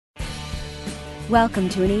Welcome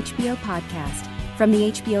to an HBO podcast from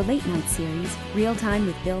the HBO Late Night series, Real Time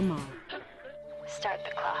with Bill Maher. Start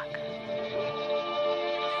the clock.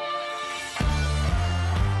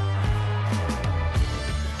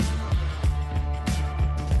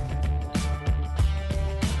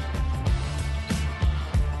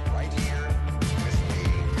 Right here with me.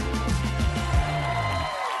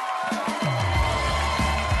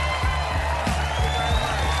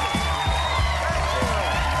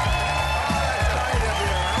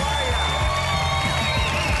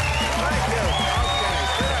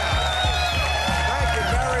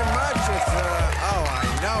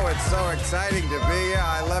 It's so exciting to be here.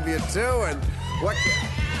 I love you too. And what?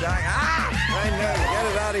 I know. Get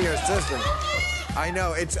it out of your system. I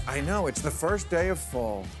know. It's the first day of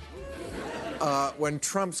fall. When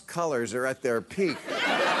Trump's colors are at their peak.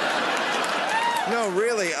 No,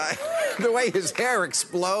 really. The way his hair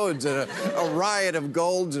explodes in a riot of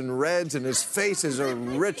golds and reds, and his face is a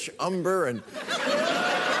rich umber, and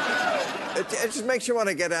it just makes you want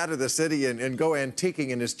to get out of the city and go antiquing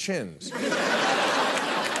in his chins.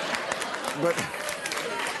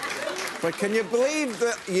 But can you believe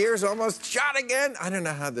the year's almost shot again? I don't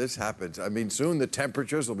know how this happens. I mean, soon the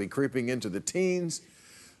temperatures will be creeping into the teens.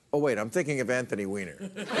 Oh, wait, I'm thinking of Anthony Weiner.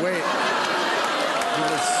 Wait.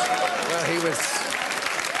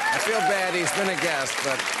 I feel bad he's been a guest,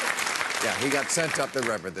 but yeah, he got sent up the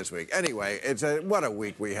river this week. Anyway, what a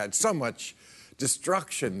week we had. So much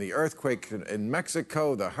destruction, the earthquake in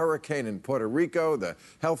Mexico, the hurricane in Puerto Rico, the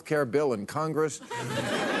health care bill in Congress.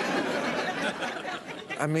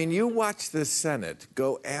 I mean, you watch the Senate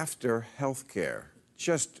go after health care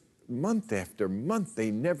just month after month.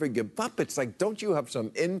 They never give up. It's like, don't you have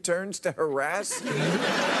some interns to harass?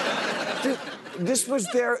 This was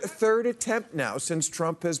their third attempt now since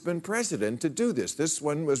Trump has been president to do this. This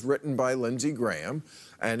one was written by Lindsey Graham,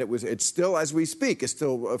 and it's still, as we speak, it's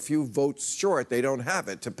still a few votes short. They don't have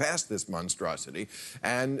it to pass this monstrosity.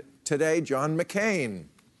 And today, John McCain,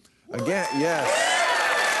 again, yes,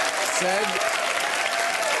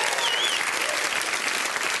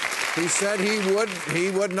 He said he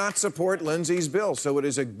would not support Lindsey's bill. So it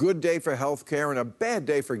is a good day for health care and a bad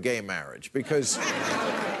day for gay marriage, because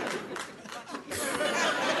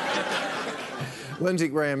Lindsey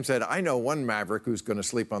Graham said, I know one maverick who's going to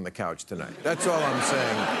sleep on the couch tonight. That's all I'm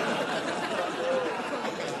saying.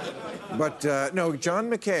 But no, John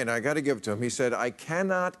McCain, I got to give it to him. He said, I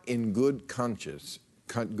cannot in good conscience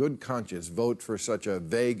vote for such a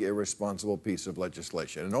vague, irresponsible piece of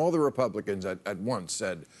legislation. And all the Republicans at once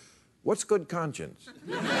said, what's good conscience?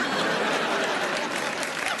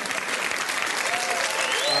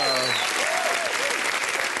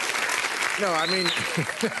 No, I mean,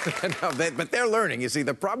 but they're learning. You see,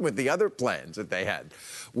 the problem with the other plans that they had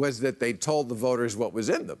was that they told the voters what was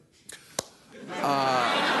in them.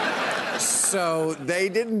 So they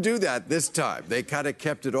didn't do that this time. They kind of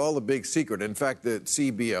kept it all a big secret. In fact, the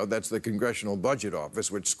CBO, that's the Congressional Budget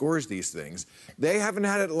Office, which scores these things, they haven't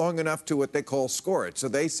had it long enough to what they call score it. So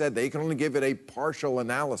they said they can only give it a partial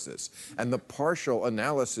analysis. And the partial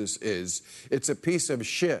analysis is, it's a piece of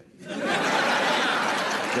shit.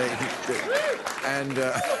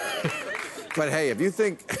 But hey, if you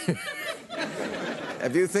think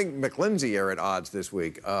McLinsey are at odds this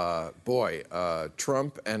week,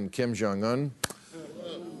 Trump and Kim Jong-un,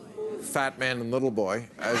 fat man and little boy,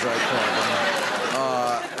 as I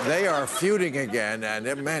call them, they are feuding again.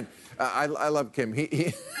 And man, I love Kim.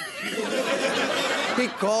 He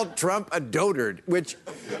called Trump a dotard, which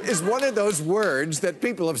is one of those words that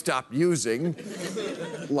people have stopped using,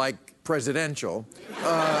 like presidential.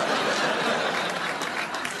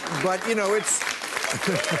 But, you know, it's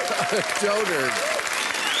dotard.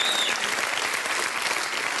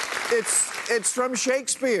 It's from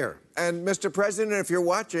Shakespeare. And, Mr. President, if you're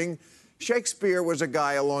watching, Shakespeare was a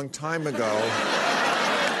guy a long time ago.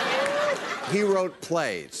 He wrote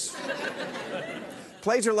plays.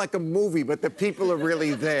 Plays are like a movie, but the people are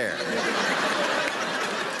really there.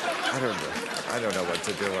 I don't know what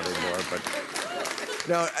to do anymore, but...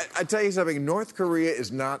 Now, I tell you something, North Korea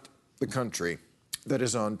is not the country that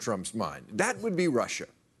is on Trump's mind. That would be Russia.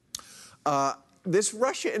 This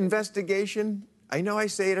Russia investigation, I know I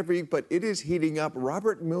say it every week, but it is heating up.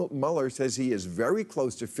 Robert Mueller says he is very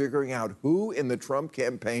close to figuring out who in the Trump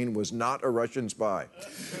campaign was not a Russian spy.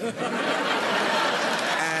 And,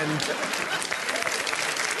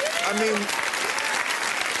 I mean,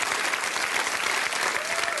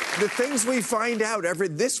 the things we find out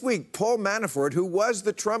this week, Paul Manafort, who was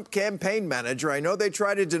the Trump campaign manager, I know they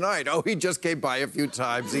try to deny it. Oh, he just came by a few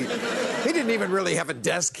times. He didn't even really have a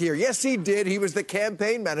desk here. Yes, he did. He was the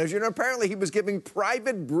campaign manager, and apparently he was giving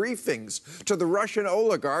private briefings to the Russian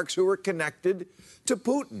oligarchs who were connected to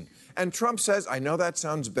Putin. And Trump says, I know that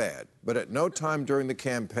sounds bad, but at no time during the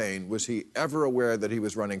campaign was he ever aware that he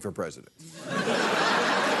was running for president.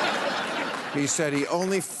 He said he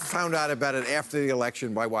only found out about it after the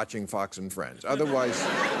election by watching Fox and Friends. Otherwise...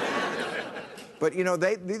 But, you know,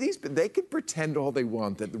 they can pretend all they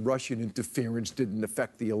want that the Russian interference didn't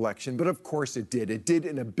affect the election, but of course it did. It did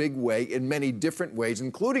in a big way, in many different ways,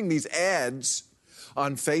 including these ads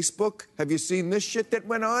on Facebook. Have you seen this shit that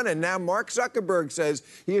went on? And now Mark Zuckerberg says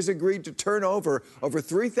he has agreed to turn over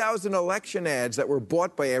 3,000 election ads that were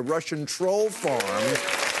bought by a Russian troll farm.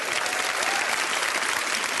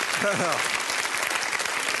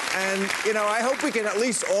 And, you know, I hope we can at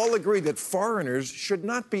least all agree that foreigners should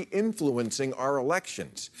not be influencing our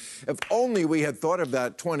elections. If only we had thought of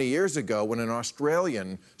that 20 years ago when an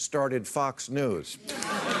Australian started Fox News.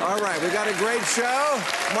 All right, we got a great show.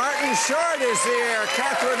 Martin Short is here,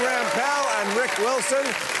 Catherine Rampell and Rick Wilson.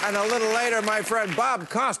 And a little later, my friend Bob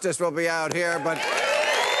Costas will be out here. But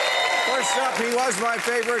first up, he was my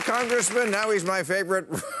favorite congressman. Now he's my favorite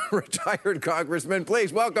retired congressman.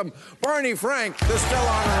 Please welcome Barney Frank, the still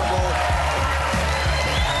honorable.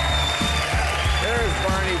 There's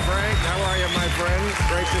Barney Frank. How are you, my friend?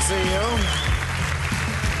 Great to see you.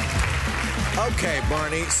 Okay,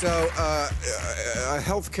 Barney, so a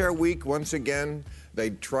healthcare week once again.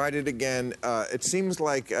 They tried it again. It seems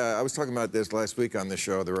like, I was talking about this last week on the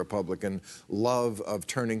show, the Republican love of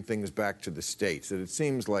turning things back to the states. That it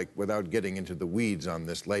seems like, without getting into the weeds on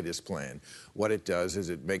this latest plan, what it does is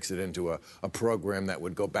it makes it into a program that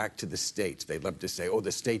would go back to the states. They love to say, oh,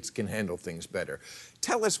 the states can handle things better.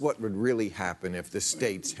 Tell us what would really happen if the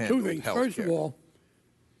states handled health care. First of all,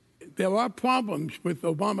 there are problems with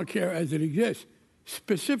Obamacare as it exists,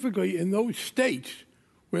 specifically in those states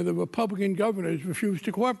where the Republican governors refused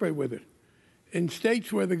to cooperate with it. In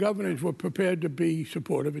states where the governors were prepared to be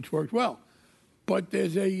supportive, it's worked well. But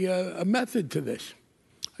there's a method to this.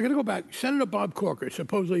 I got to go back. Senator Bob Corker,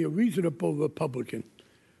 supposedly a reasonable Republican,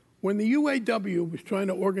 when the UAW was trying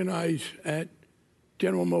to organize at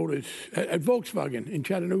General Motors, at Volkswagen in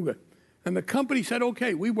Chattanooga, and the company said,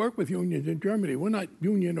 okay, we work with unions in Germany. We're not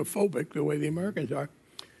unionophobic the way the Americans are.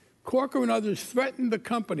 Corker and others threatened the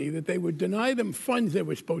company that they would deny them funds they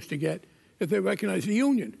were supposed to get if they recognized the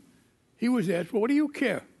union. He was asked, well, what do you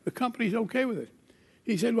care? The company's okay with it.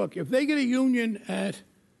 He said, look, if they get a union at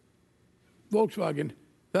Volkswagen,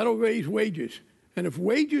 that'll raise wages. And if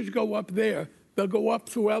wages go up there, they'll go up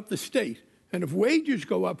throughout the state. And if wages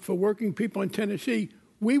go up for working people in Tennessee,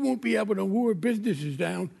 we won't be able to lure businesses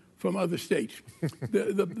down from other states.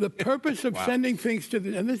 The purpose of sending things to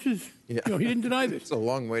the, and this is, you know, he didn't deny this. It's a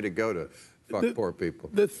long way to go to fuck poor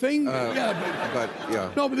people. The thing,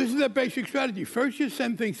 yeah. No, but this is their basic strategy. First you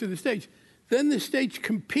send things to the states. Then the states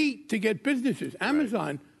compete to get businesses.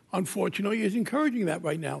 Amazon, unfortunately, is encouraging that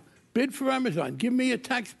right now. Bid for Amazon. Give me a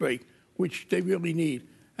tax break, which they really need.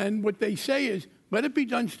 And what they say is, let it be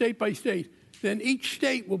done state by state. Then each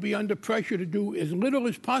state will be under pressure to do as little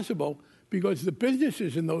as possible, because the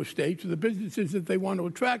businesses in those states, or the businesses that they want to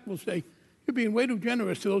attract, will say, you're being way too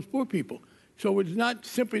generous to those poor people. So it's not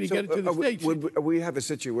simply to get it to the states. Would we have a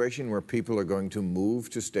situation where people are going to move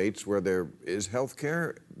to states where there is health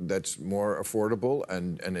care that's more affordable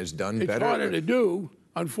and is done better? It's harder to do.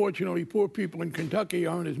 Unfortunately, poor people in Kentucky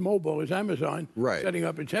aren't as mobile as Amazon setting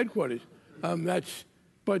up its headquarters.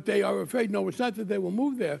 But they are afraid, no, it's not that they will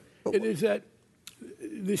move there. It is that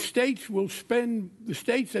the states will spend, the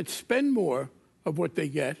states that spend more of what they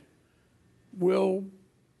get will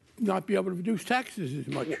not be able to reduce taxes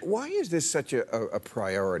as much. Why is this such a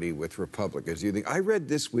priority with Republicans? You think? I read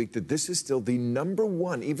this week that this is still the number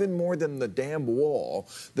one, even more than the damn wall,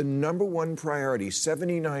 the number one priority.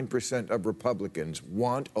 79% of Republicans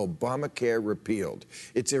want Obamacare repealed.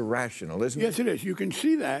 It's irrational, isn't it? Yes, it is. You can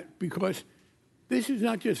see that because this is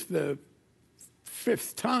not just the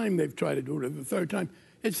fifth time they've tried to do it, or the third time.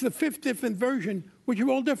 It's the fifth different version, which are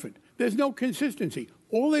all different. There's no consistency.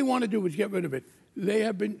 All they want to do is get rid of it.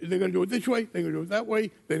 They're going to do it this way, they're going to do it that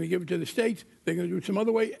way, they're going to give it to the states, they're going to do it some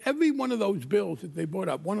other way. Every one of those bills that they brought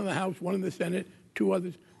up, one in the House, one in the Senate, two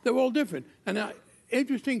others, they're all different. And an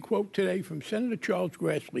interesting quote today from Senator Charles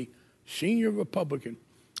Grassley, senior Republican.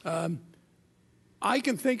 I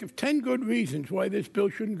can think of 10 good reasons why this bill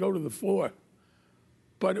shouldn't go to the floor.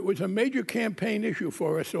 But it was a major campaign issue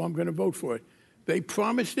for us, so I'm going to vote for it. They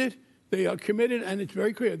promised it, they are committed, and it's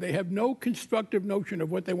very clear. They have no constructive notion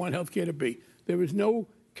of what they want health care to be. There is no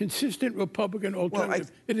consistent Republican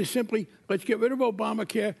alternative. It is simply, let's get rid of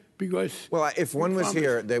Obamacare, because... Well, if one was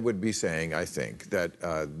here, they would be saying, I think, that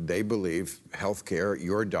they believe health care,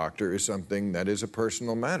 your doctor, is something that is a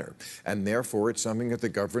personal matter. And therefore, it's something that the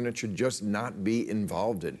government should just not be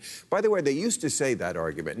involved in. By the way, they used to say that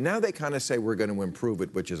argument. Now they kind of say we're going to improve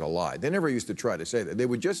it, which is a lie. They never used to try to say that. They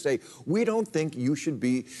would just say, we don't think you should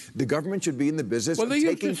be, the government should be in the business of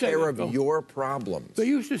taking care of your problems. They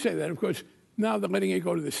used to say that. Of course, now they're letting it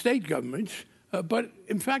go to the state governments. But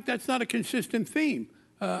in fact, that's not a consistent theme.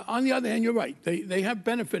 On the other hand, you're right. They have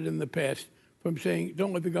benefited in the past from saying,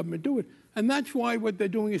 don't let the government do it. And that's why what they're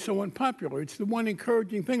doing is so unpopular. It's the one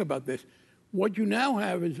encouraging thing about this. What you now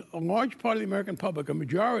have is a large part of the American public, a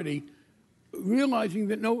majority, realizing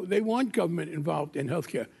that, no, they want government involved in health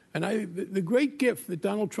care. And the great gift that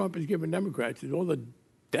Donald Trump has given Democrats, is all the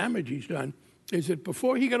damage he's done, is that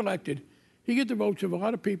before he got elected, he got the votes of a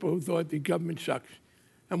lot of people who thought the government sucks.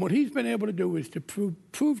 And what he's been able to do is to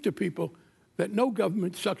prove to people that no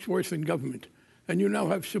government sucks worse than government. And you now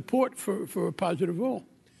have support for a positive role.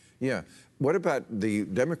 Yeah. What about the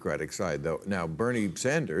Democratic side, though? Now, Bernie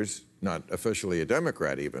Sanders, not officially a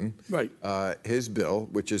Democrat even, right. His bill,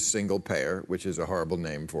 which is single payer, which is a horrible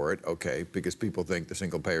name for it, okay, because people think the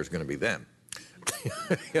single payer is going to be them.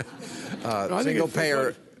 Single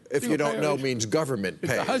payer, if you don't know, means government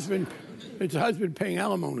pays. It's a husband paying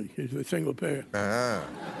alimony is the single payer. Ah.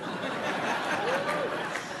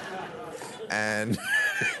 And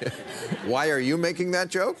why are you making that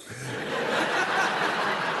joke?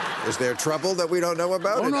 Is there trouble that we don't know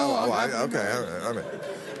about? Oh, no. Okay.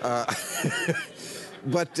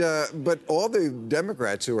 But all the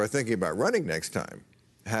Democrats who are thinking about running next time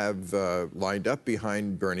have lined up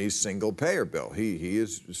behind Bernie's single-payer bill. He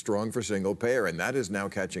is strong for single-payer, and that is now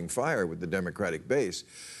catching fire with the Democratic base.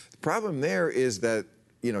 The problem there is that,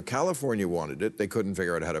 you know, California wanted it. They couldn't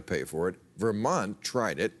figure out how to pay for it. Vermont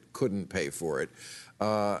tried it, couldn't pay for it.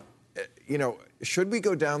 You know, should we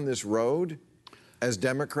go down this road as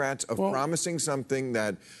Democrats of promising something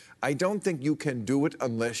that I don't think you can do it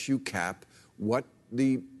unless you cap what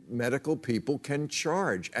the medical people can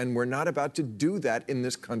charge? And we're not about to do that in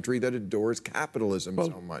this country that adores capitalism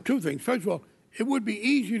so much. Two things. First of all, it would be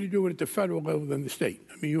easier to do it at the federal level than the state.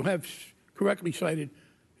 I mean, you have correctly cited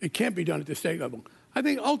it can't be done at the state level. I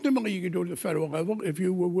think ultimately you can do it at the federal level if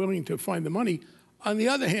you were willing to find the money. On the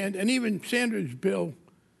other hand, and even Sanders' bill,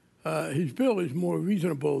 his bill is more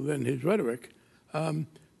reasonable than his rhetoric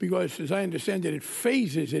because, as I understand it, it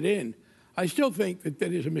phases it in. I still think that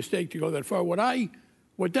that is a mistake to go that far.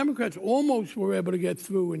 What Democrats almost were able to get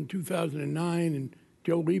through in 2009, and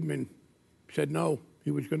Joe Lieberman said no, he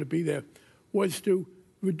was going to be there, was to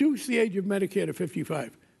reduce the age of Medicare to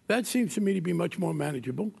 55. That seems to me to be much more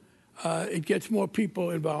manageable. It gets more people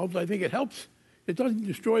involved. I think it helps. It doesn't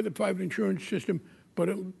destroy the private insurance system, but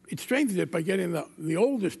it strengthens it by getting the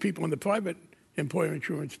oldest people in the private employer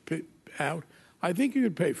insurance out. I think you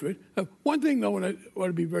could pay for it. One thing, though, and I want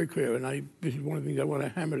to be very clear, and this is one of the things I want to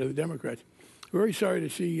hammer to the Democrats. Very sorry to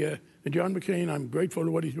see John McCain. I'm grateful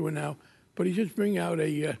to what he's doing now, but he's just bringing out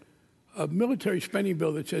a military spending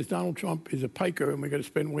bill that says Donald Trump is a piker and we're going to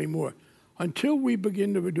spend way more. Until we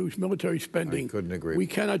begin to reduce military spending, we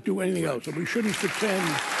cannot do anything else. So we shouldn't pretend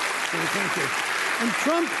that we can't do. And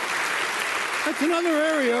Trump, that's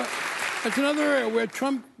another area where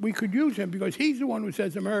Trump, we could use him because he's the one who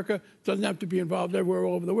says America doesn't have to be involved everywhere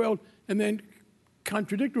all over the world. And then,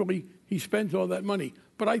 contradictorily, he spends all that money.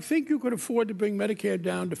 But I think you could afford to bring Medicare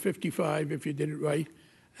down to 55 if you did it right.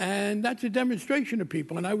 And that's a demonstration to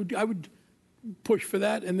people. And I would push for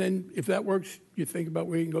that. And then if that works, you think about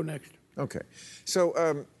where you can go next. Okay.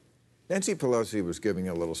 So Nancy Pelosi was giving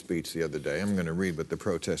a little speech the other day. I'm going to read what the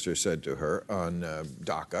protesters said to her on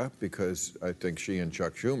DACA, because I think she and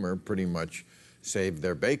Chuck Schumer pretty much saved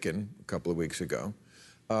their bacon a couple of weeks ago.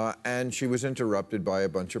 And she was interrupted by a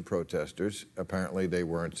bunch of protesters. Apparently, they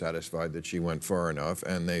weren't satisfied that she went far enough.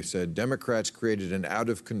 And they said, Democrats created an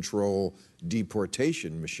out-of-control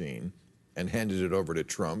deportation machine and handed it over to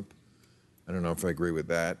Trump. I don't know if I agree with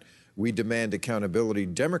that. We demand accountability.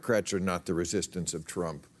 Democrats are not the resistance of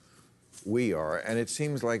Trump. We are. And it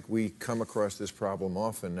seems like we come across this problem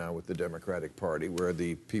often now with the Democratic Party, where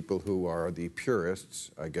the people who are the purists,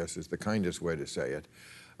 I guess is the kindest way to say it,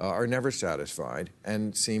 are never satisfied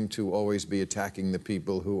and seem to always be attacking the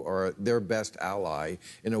people who are their best ally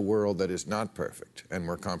in a world that is not perfect and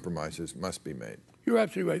where compromises must be made. You're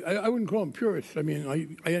absolutely right. I wouldn't call them purists. I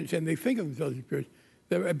mean, I understand they think of themselves as purists.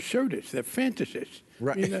 They're absurdists. They're fantasists.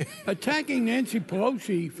 Right. I mean, attacking Nancy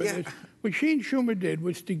Pelosi for this, what she and Schumer did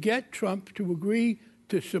was to get Trump to agree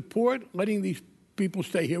to support letting these people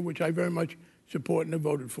stay here, which I very much support and have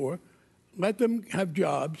voted for, let them have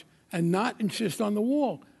jobs, and not insist on the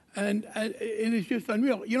wall. And it is just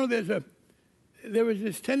unreal. You know, there is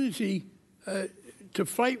this tendency to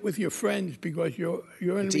fight with your friends because your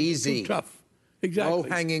enemy is too tough. Exactly.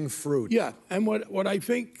 Low-hanging fruit. Yeah, and what I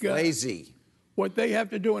think... lazy. What they have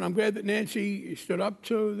to do, and I'm glad that Nancy stood up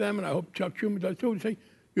to them, and I hope Chuck Schumer does too, and say,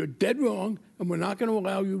 you're dead wrong, and we're not going to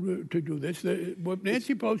allow you to do this. What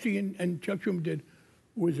Nancy Pelosi and Chuck Schumer did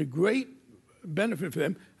was a great benefit for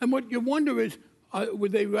them. And what you wonder is,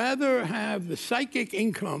 would they rather have the psychic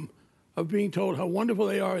income of being told how wonderful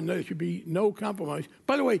they are and there should be no compromise?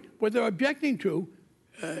 By the way, what they're objecting to,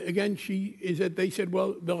 again, is that they said,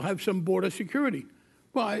 well, they'll have some border security.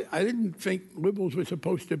 Well, I didn't think liberals were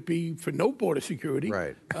supposed to be for no border security.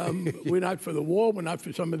 Right. We're not for the wall. We're not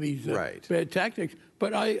for some of these bad tactics.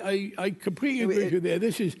 But I completely agree with you there.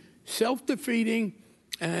 This is self-defeating,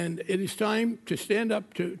 and it is time to stand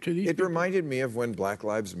up to these people. It reminded me of when Black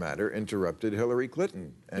Lives Matter interrupted Hillary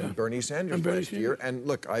Clinton and Bernie Sanders last year. And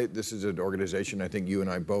look, this is an organization I think you and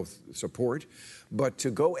I both support. But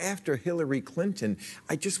to go after Hillary Clinton,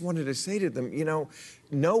 I just wanted to say to them, you know,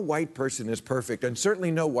 no white person is perfect, and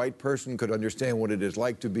certainly no white person could understand what it is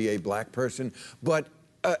like to be a black person, but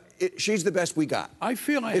she's the best we got. I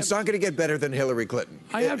feel it's not going to get better than Hillary Clinton.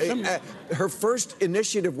 Her first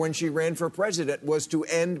initiative when she ran for president was to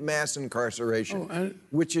end mass incarceration,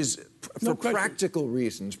 which is for practical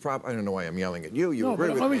reasons. I don't know why I'm yelling at you. You agree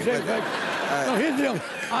with me. Let me say no, here's the deal.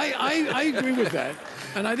 I agree with that,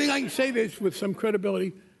 and I think I can say this with some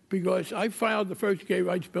credibility because I filed the first gay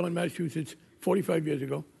rights bill in Massachusetts 45 years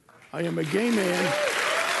ago. I am a gay man,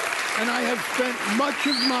 and I have spent much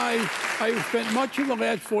of the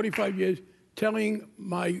last 45 years telling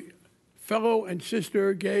my fellow and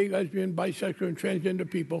sister gay, lesbian, bisexual, and transgender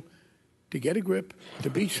people to get a grip,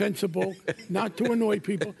 to be sensible, not to annoy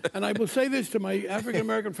people. And I will say this to my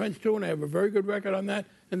African-American friends, too, and I have a very good record on that.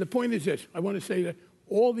 And the point is this. I want to say that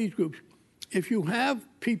all these groups, if you have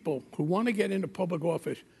people who want to get into public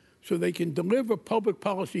office so they can deliver public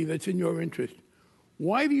policy that's in your interest,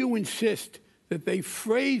 why do you insist that they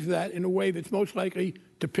phrase that in a way that's most likely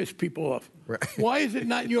to piss people off? Right. Why is it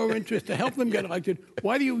not in your interest to help them get elected?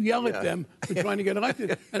 Why do you yell at them for trying to get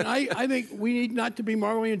elected? And I think we need not to be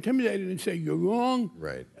morally intimidated and say, you're wrong.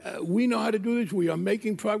 Right. We know how to do this. We are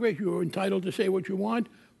making progress. You're entitled to say what you want.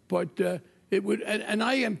 But it would, and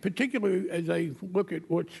I am particularly, as I look at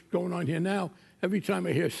what's going on here now, every time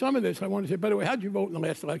I hear some of this, I want to say, by the way, how'd you vote in the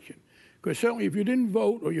last election? Because certainly if you didn't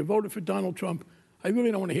vote or you voted for Donald Trump, I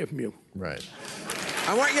really don't want to hear from you. Right.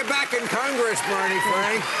 I want you back in Congress, Barney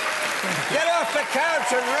Frank. Get off the couch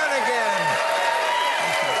and run again.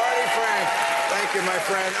 Barney Frank. Thank you, my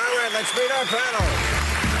friend. All right, let's meet our panel.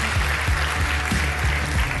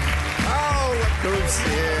 Oh, look who's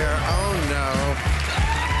here. Oh, no.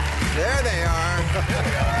 There they are.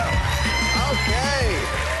 Okay.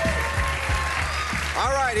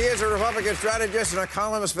 All right, he is a Republican strategist and a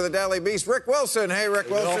columnist for the Daily Beast, Rick Wilson. Hey,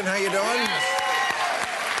 Rick Wilson, how you doing?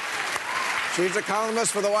 She's a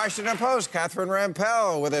columnist for the Washington Post, Catherine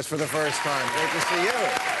Rampell, with us for the first time. Great to see you.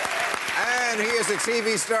 And he is a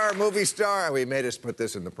TV star, movie star. We made us put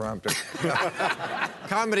this in the prompter.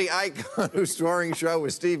 Comedy icon whose touring show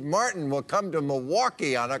with Steve Martin will come to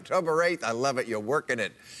Milwaukee on October 8th. I love it. You're working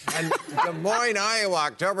it. And Des Moines, Iowa,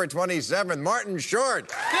 October 27th. Martin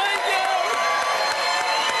Short. Thank you.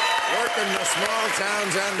 Working the small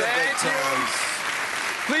towns and the big towns.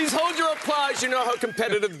 Please hold your applause. You know how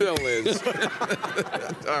competitive Bill is.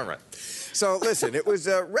 All right. So, listen, it was,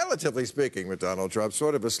 relatively speaking, with Donald Trump,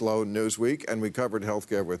 sort of a slow news week, and we covered health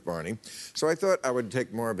care with Barney. So I thought I would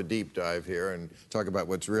take more of a deep dive here and talk about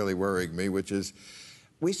what's really worrying me, which is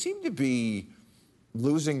we seem to be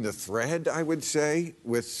losing the thread, I would say,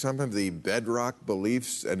 with some of the bedrock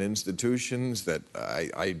beliefs and institutions that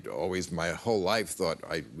I always, my whole life, thought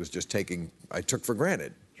I took for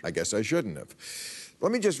granted. I guess I shouldn't have.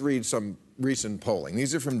 Let me just read some recent polling.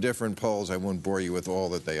 These are from different polls. I won't bore you with all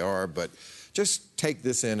that they are, but just take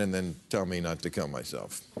this in and then tell me not to kill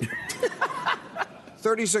myself.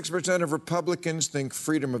 36% of Republicans think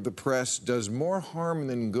freedom of the press does more harm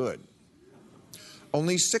than good.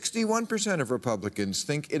 Only 61% of Republicans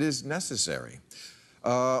think it is necessary.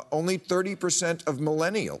 Only 30% of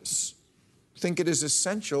millennials think it is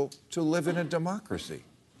essential to live in a democracy.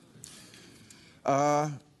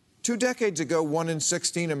 2 decades ago, 1 in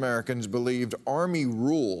 16 Americans believed army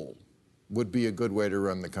rule would be a good way to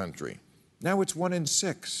run the country. Now it's 1 in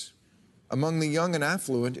 6. Among the young and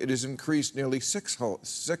affluent, it has increased nearly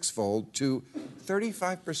sixfold to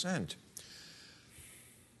 35%.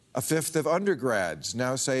 A fifth of undergrads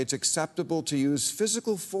now say it's acceptable to use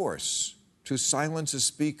physical force to silence a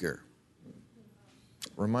speaker.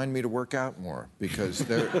 remind me to work out more, because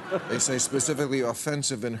they say specifically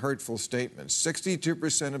offensive and hurtful statements.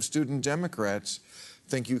 62% of student Democrats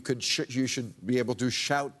think you should be able to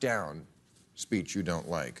shout down speech you don't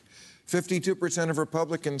like. 52% of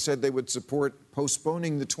Republicans said they would support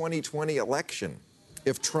postponing the 2020 election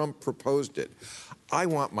if Trump proposed it. I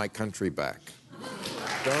want my country back.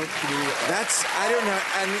 Don't you? I don't know.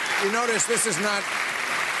 And you notice this is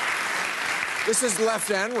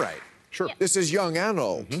left and right. Sure. This is young and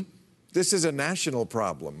old. Mm-hmm. This is a national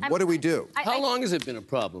problem. What do we do? How long has it been a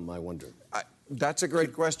problem, I wonder? That's a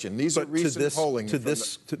great question. These are recent polling. To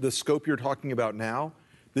the scope you're talking about now,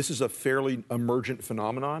 this is a fairly emergent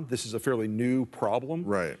phenomenon. This is a fairly new problem.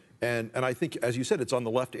 Right. And I think, as you said, it's on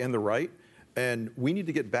the left and the right. And we need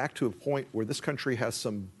to get back to a point where this country has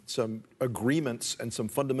some agreements and some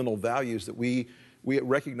fundamental values that we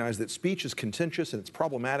recognize that speech is contentious and it's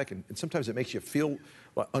problematic, and sometimes it makes you feel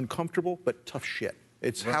uncomfortable, but tough shit.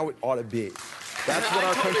 It's how it ought to be. That's what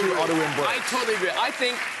our country ought to embrace. I totally agree.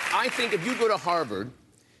 I think if you go to Harvard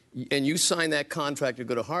and you sign that contract to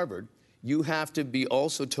go to Harvard, you have to be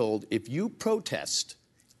also told if you protest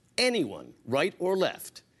anyone, right or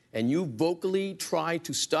left, and you vocally try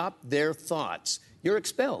to stop their thoughts, you're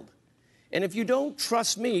expelled. And if you don't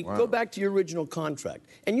trust me, go back to your original contract.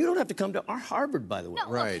 And you don't have to come to our Harvard, by the way. No,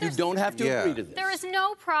 right. You don't have to agree to this. There is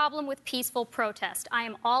no problem with peaceful protest. I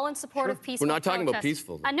am all in support of peaceful protest. We're not talking about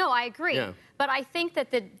peaceful. No, I agree. Yeah. But I think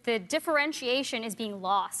that the differentiation is being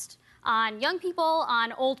lost on young people,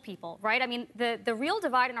 on old people, right? I mean, the real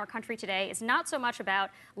divide in our country today is not so much about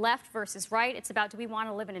left versus right. It's about, do we want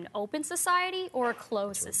to live in an open society or a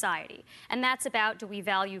closed society? And that's about, do we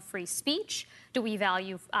value free speech? Do we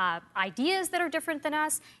value ideas that are different than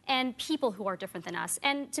us and people who are different than us?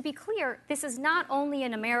 And to be clear, this is not only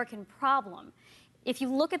an American problem. If you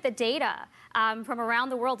look at the data from around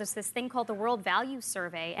the world, there's this thing called the World Values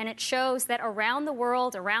Survey, and it shows that around the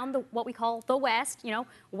world, around what we call the West,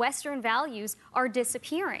 Western values are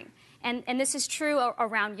disappearing. And this is true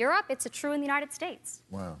around Europe. It's true in the United States.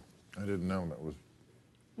 Wow. I didn't know that was...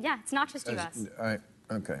 Yeah, it's not just U.S.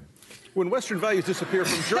 Okay. When Western values disappear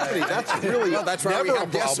from Germany, that's really that's why we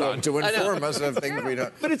have guests on to inform us of things we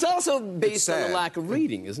don't... But it's also based on the lack of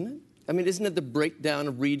reading, isn't it? I mean, isn't it the breakdown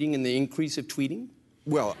of reading and the increase of tweeting?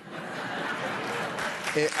 Well,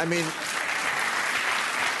 I mean,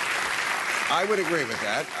 I would agree with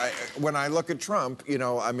that. When I look at Trump,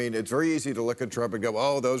 I mean, it's very easy to look at Trump and go,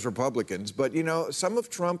 oh, those Republicans. But, some of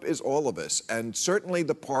Trump is all of us. And certainly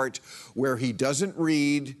the part where he doesn't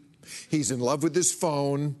read, he's in love with his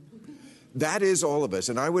phone, that is all of us.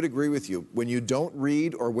 And I would agree with you. When you don't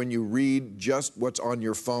read, or when you read just what's on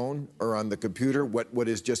your phone or on the computer, what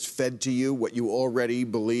is just fed to you, what you already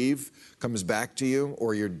believe comes back to you,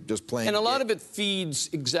 or you're just playing... And a lot of it feeds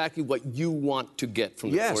exactly what you want to get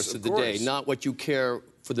from the course of the day, not what you care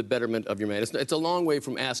for the betterment of your man. It's a long way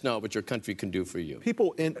from ask not what your country can do for you.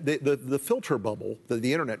 People in the filter bubble that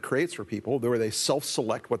the internet creates for people, where they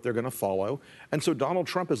self-select what they're going to follow. And so Donald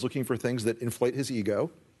Trump is looking for things that inflate his ego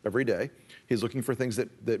every day. He's looking for things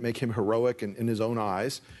that make him heroic in his own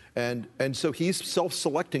eyes. And so he's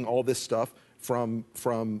self-selecting all this stuff from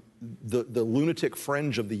the lunatic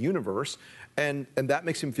fringe of the universe. And that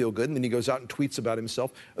makes him feel good. And then he goes out and tweets about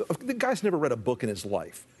himself. The guy's never read a book in his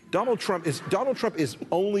life. Donald Trump is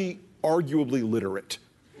only arguably literate.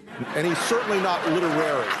 And he's certainly not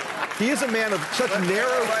literary. He is a man of such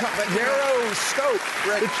narrow scope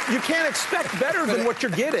that you can't expect better than what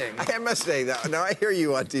you're getting. I must say that. Now, I hear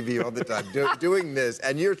you on TV all the time doing this,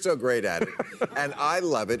 and you're so great at it. And I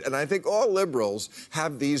love it. And I think all liberals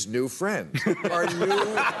have these new friends, our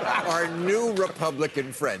new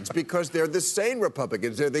Republican friends, because they're the sane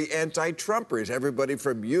Republicans. They're the anti-Trumpers. Everybody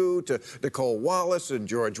from you to Nicole Wallace and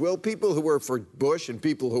George Will, people who were for Bush and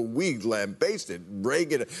people who we lambasted,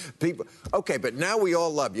 Reagan, people. Okay, but now we all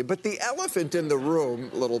love you. But the elephant in the room,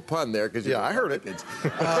 little pun there, because I heard it.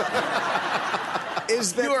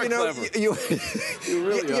 Is that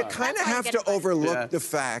you kind of have to overlook the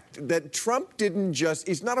fact that Trump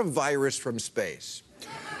he's not a virus from space.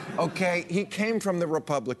 Okay, he came from the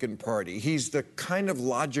Republican Party. He's the kind of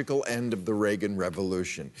logical end of the Reagan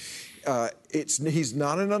Revolution. He's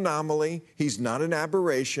not an anomaly. He's not an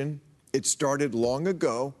aberration. It started long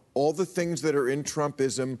ago. All the things that are in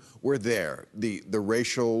Trumpism were there. The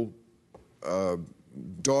racial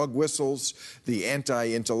dog whistles, the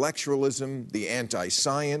anti-intellectualism, the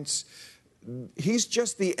anti-science. He's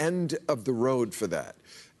just the end of the road for that.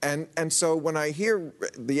 And so when I hear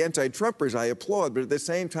the anti-Trumpers, I applaud, but at the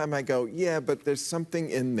same time I go, yeah, but there's something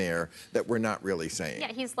in there that we're not really saying.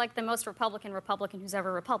 Yeah, he's like the most Republican who's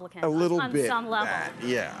ever Republican. A little bit. On some level.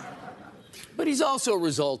 Yeah. But he's also a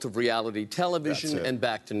result of reality television and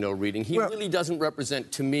back to no reading. He really doesn't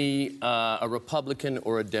represent, to me, a Republican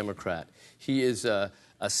or a Democrat. He is a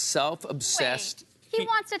self-obsessed... He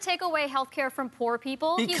wants to take away health care from poor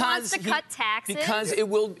people. He wants to cut taxes. Because it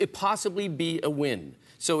will possibly be a win.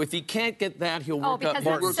 So if he can't get that, he'll work up.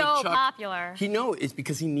 Because it's so popular. It's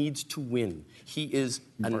because he needs to win. He is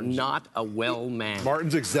not a well man.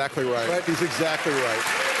 Martin's exactly right. He's exactly right.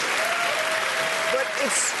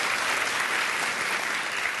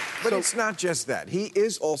 But it's not just that. He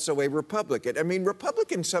is also a Republican. I mean,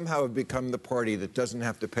 Republicans somehow have become the party that doesn't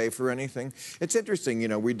have to pay for anything. It's interesting, you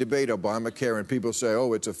know, we debate Obamacare and people say,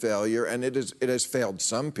 oh, it's a failure, and it has failed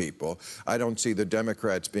some people. I don't see the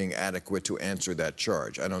Democrats being adequate to answer that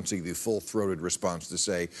charge. I don't see the full-throated response to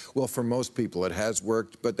say, well, for most people it has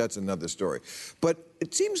worked, but that's another story. But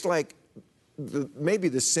it seems like maybe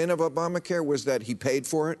the sin of Obamacare was that he paid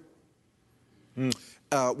for it.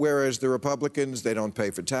 Whereas the Republicans, they don't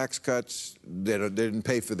pay for tax cuts. They didn't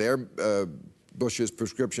pay for their Bush's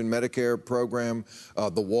prescription Medicare program,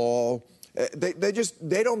 the wall.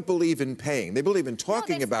 They don't believe in paying. They believe in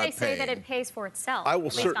talking about paying. They say that it pays for itself. I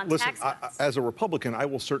will listen. As a Republican, I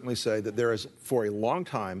will certainly say that there has, for a long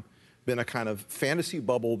time, been a kind of fantasy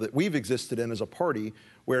bubble that we've existed in as a party,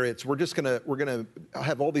 where we're gonna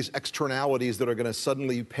have all these externalities that are gonna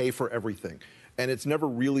suddenly pay for everything. And it's never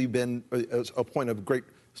really been a point of great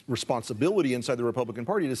responsibility inside the Republican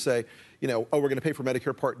Party to say, you know, oh, we're going to pay for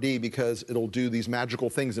Medicare Part D because it'll do these magical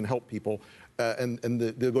things and help people, and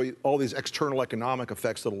there'll be all these external economic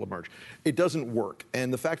effects that'll emerge. It doesn't work.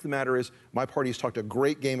 And the fact of the matter is, my party has talked a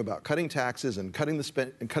great game about cutting taxes and cutting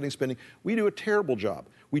spending. We do a terrible job.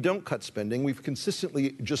 We don't cut spending. We've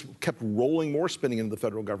consistently just kept rolling more spending into the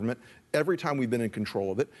federal government every time we've been in control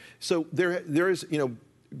of it. So there is, you know,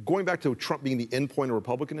 going back to Trump being the endpoint of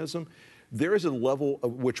republicanism, there is a level at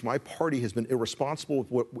which my party has been irresponsible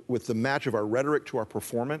with the match of our rhetoric to our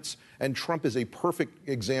performance, and Trump is a perfect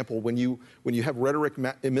example. When you have rhetoric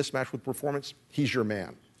mismatched with performance, he's your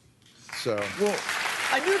man. So. Well,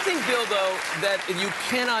 I do think, Bill, though, that you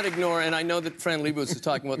cannot ignore, and I know that Fran Lebowitz was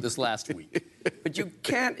talking about this last week, but you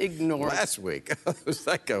can't ignore... Last week? It was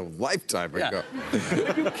like a lifetime ago.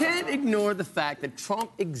 But you can't ignore the fact that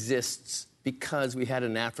Trump exists because we had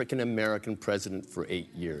an African-American president for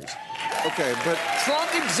 8 years. Okay, but... Trump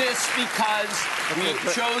exists because we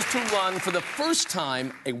chose to run, for the first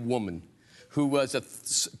time, a woman who was a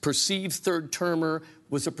perceived third-termer,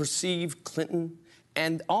 was a perceived Clinton,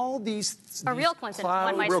 and all these... A real Clinton,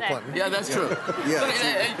 one might say. Clinton. Yeah, that's true.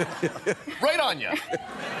 Yeah. Right on you.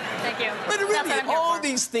 Thank you. But really, all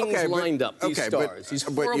these things lined up, these stars, these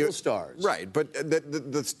horrible stars. Right, but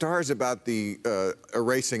the stars about the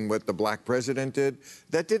erasing what the black president did,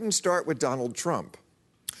 that didn't start with Donald Trump.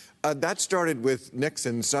 That started with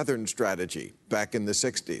Nixon's Southern strategy back in the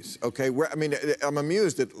 60s, okay? I mean, I'm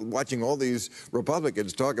amused at watching all these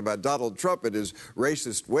Republicans talk about Donald Trump and his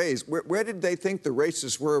racist ways. Where did they think the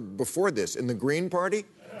racists were before this? In the Green Party?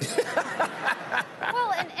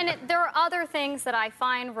 Well, there are other things that I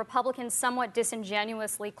find Republicans somewhat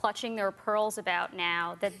disingenuously clutching their pearls about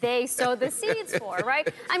now that they sowed the seeds for,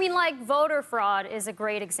 right? I mean, like voter fraud is a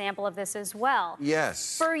great example of this as well.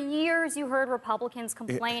 Yes. For years, you heard Republicans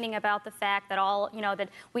complaining about the fact that that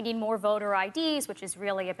we need more voter IDs, which is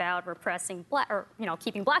really about repressing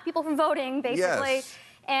keeping black people from voting, basically. Yes.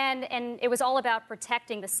 And it was all about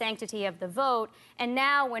protecting the sanctity of the vote. And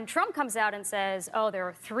now when Trump comes out and says, oh, there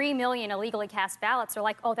are 3 million illegally cast ballots, they're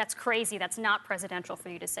like, oh, that's crazy. That's not presidential for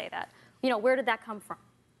you to say that. You know, where did that come from?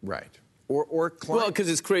 Right. Well, because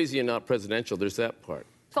it's crazy and not presidential. There's that part.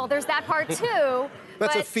 Well, there's that part, too.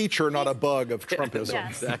 That's a feature, not a bug of Trumpism.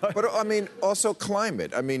 Yes. But, I mean, also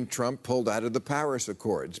climate. I mean, Trump pulled out of the Paris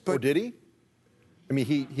Accords. But... Or did he? I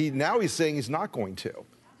mean, now he's saying he's not going to.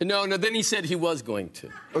 No, then he said he was going to.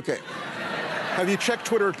 Okay. Have you checked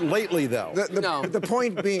Twitter lately, though? No. The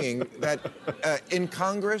point being that in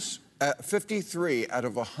Congress, 53 out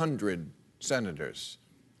of 100 senators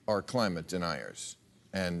are climate deniers.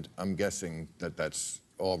 And I'm guessing that that's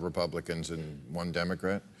all Republicans and one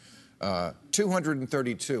Democrat.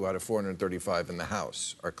 232 out of 435 in the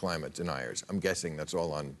House are climate deniers. I'm guessing that's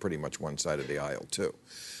all on pretty much one side of the aisle, too.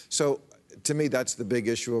 So, to me, that's the big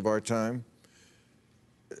issue of our time.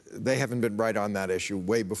 They haven't been right on that issue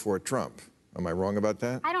way before Trump. Am I wrong about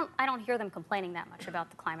that? I don't hear them complaining that much about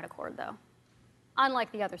the climate accord, though.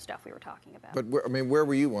 Unlike the other stuff we were talking about. But, I mean, where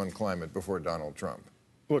were you on climate before Donald Trump?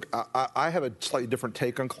 Look, I have a slightly different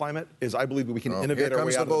take on climate. I believe that we can innovate our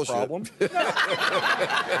way out of the problem.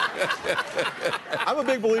 I'm a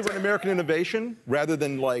big believer in American innovation rather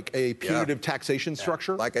than like a punitive taxation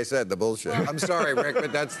structure. Like I said, the bullshit. I'm sorry, Rick,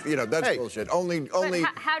 but that's bullshit. Only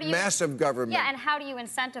how do you, massive government. Yeah, and how do you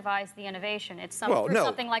incentivize the innovation? It's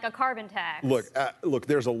something like a carbon tax. Look,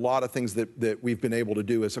 there's a lot of things that we've been able to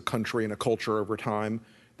do as a country and a culture over time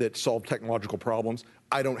that solve technological problems.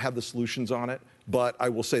 I don't have the solutions on it, but I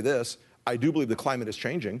will say this. I do believe the climate is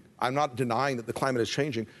changing. I'm not denying that the climate is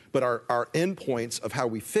changing, but our endpoints of how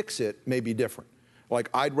we fix it may be different. Like,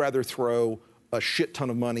 I'd rather throw a shit ton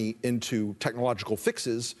of money into technological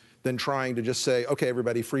fixes than trying to just say, okay,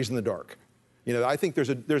 everybody, freeze in the dark. You know, I think there's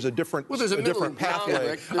a different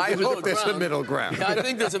pathway. I hope there's a middle ground. Yeah, I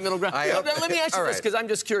think there's a middle ground. Let me ask you this, because I'm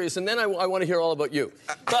just curious, and then I want to hear all about you.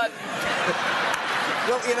 But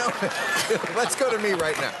well, you know, let's go to me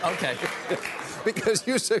right now. Okay. Because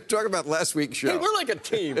you talk about last week's show. Hey, we're like a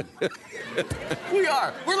team. We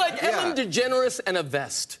are. We're like Ellen DeGeneres and a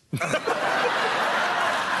vest.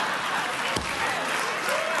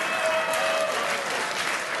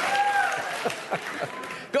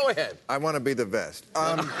 Go ahead. I want to be the vest.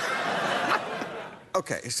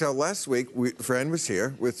 Okay, so last week, Fran was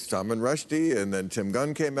here with Salman Rushdie, and then Tim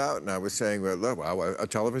Gunn came out, and I was saying, well, wow, a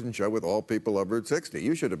television show with all people over 60.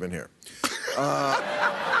 You should have been here.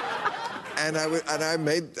 And I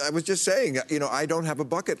was just saying, you know, I don't have a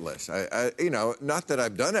bucket list. You know, not that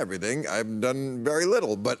I've done everything. I've done very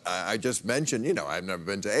little, but I just mentioned, you know, I've never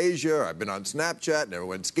been to Asia. I've been on Snapchat, never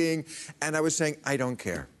went skiing. And I was saying, I don't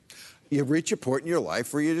care. You reach a point in your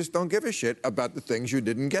life where you just don't give a shit about the things you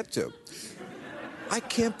didn't get to. I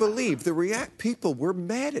can't believe people were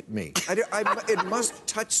mad at me. It must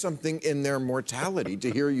touch something in their mortality to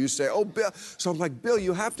hear you say, oh, Bill. So I'm like, Bill,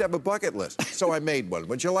 you have to have a bucket list. So I made one.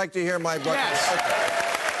 Would you like to hear my bucket list? Okay.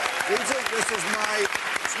 This is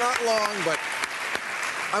it's not long, but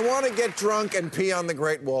I want to get drunk and pee on the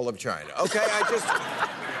Great Wall of China. Okay,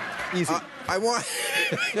 Easy. I want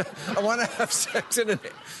to have sex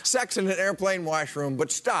in an airplane washroom, but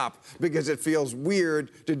stop because it feels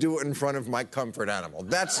weird to do it in front of my comfort animal.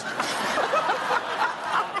 That's.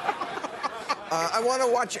 I want to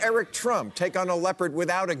watch Eric Trump take on a leopard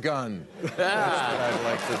without a gun. That's what I'd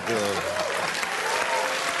like to do.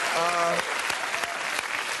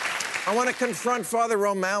 I want to confront Father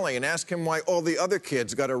O'Malley and ask him why all the other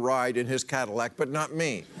kids got a ride in his Cadillac, but not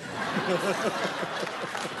me.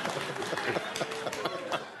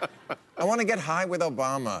 I want to get high with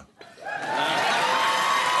Obama.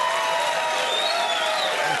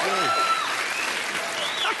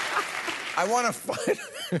 I want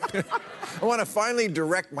to finally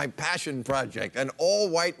direct my passion project, an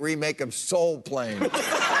all-white remake of Soul Plane.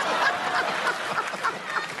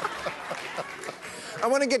 I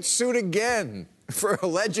want to get sued again for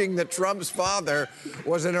alleging that Trump's father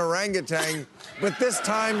was an orangutan, but this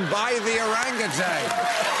time by the orangutan.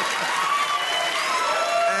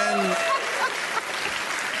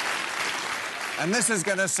 And this is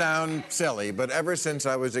going to sound silly, but ever since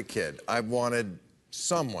I was a kid, I've wanted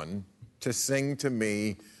someone to sing to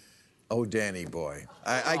me, "Oh, Danny Boy."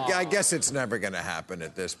 I guess it's never going to happen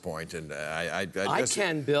at this point, and I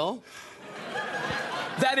can, Bill.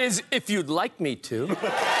 That is, if you'd like me to.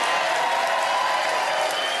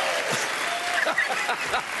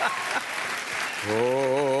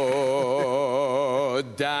 Oh,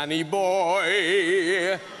 Danny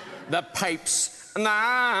Boy, the pipes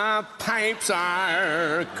are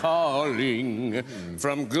calling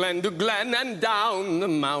from glen to glen and down the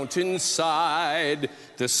mountainside.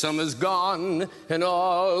 The summer's gone and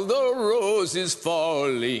all the roses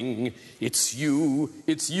falling. It's you.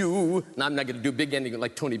 Now, I'm not going to do big ending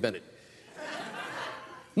like Tony Bennett.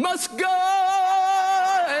 Must go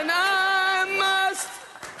and I must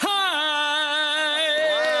hide.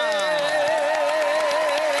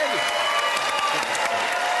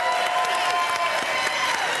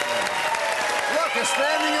 Look, a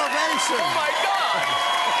standing ovation. Oh, my God.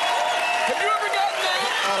 Have you ever gotten that?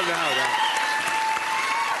 Oh, no.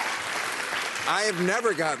 I have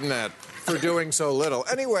never gotten that for doing so little.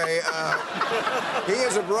 Anyway, he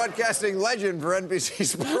is a broadcasting legend for NBC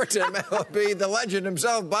Sports and MLB. The legend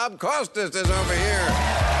himself, Bob Costas, is over here.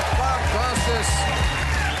 Bob Costas.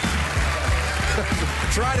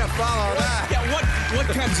 Try to follow that. Yeah, what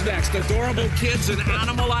comes next? Adorable kids and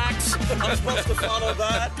animal acts? I'm supposed to follow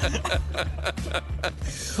that?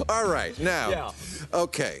 All right, now,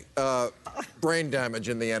 okay, brain damage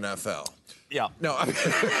in the NFL. Yeah. No, Another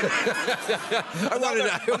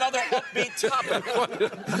upbeat topic.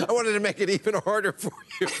 I wanted to make it even harder for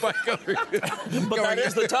you by going. But that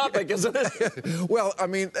is the topic, isn't it? Well, I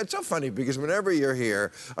mean, it's so funny because whenever you're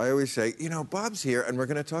here, I always say, you know, Bob's here, and we're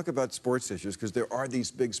going to talk about sports issues because there are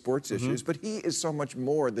these big sports issues, but he is so much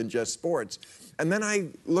more than just sports. And then I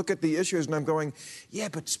look at the issues and I'm going, yeah,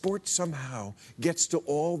 but sports somehow gets to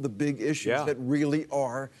all the big issues that really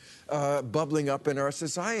are bubbling up in our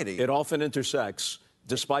society. It often intersects,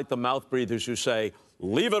 despite the mouth breathers who say,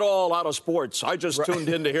 leave it all out of sports. I just tuned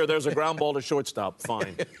in to hear there's a ground ball to shortstop.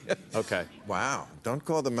 Fine. Okay. Wow. Don't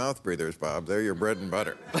call the mouth breathers, Bob. They're your bread and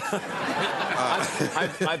butter.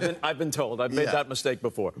 I've been told. I've made that mistake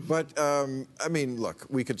before. But, I mean, look,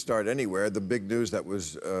 we could start anywhere. The big news that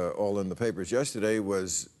was all in the papers yesterday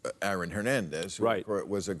was Aaron Hernandez, who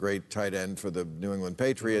was a great tight end for the New England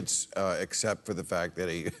Patriots, except for the fact that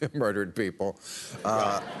he murdered people.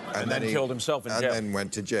 And then he killed himself in jail. And then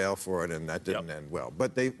went to jail for it, and that didn't end well.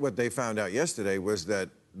 But what they found out yesterday was that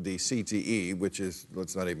the CTE, which is,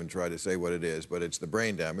 let's not even try to say what it is, but it's the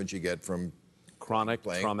brain damage you get from chronic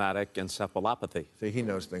traumatic encephalopathy. See, he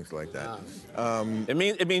knows things like that.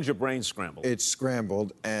 It means your brain's scrambled. It's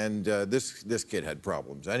scrambled, and this kid had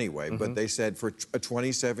problems anyway. But they said for a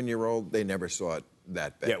 27-year-old, they never saw it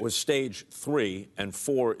that bad. Yeah, it was stage 3, and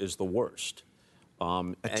 4 is the worst.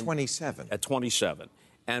 At 27. At 27.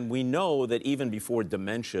 And we know that even before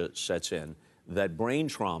dementia sets in, that brain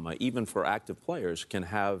trauma, even for active players, can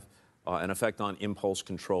have an effect on impulse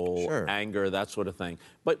control, anger, that sort of thing.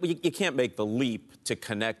 But you can't make the leap to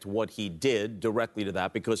connect what he did directly to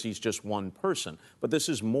that because he's just one person. But this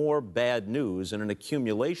is more bad news and an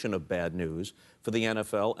accumulation of bad news for the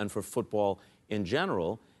NFL and for football in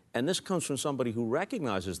general. And this comes from somebody who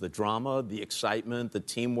recognizes the drama, the excitement, the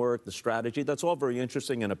teamwork, the strategy. That's all very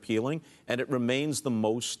interesting and appealing. And it remains the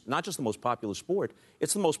most, not just the most popular sport,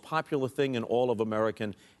 it's the most popular thing in all of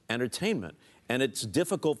American entertainment. And it's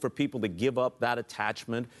difficult for people to give up that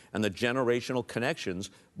attachment and the generational connections,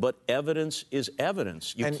 but evidence is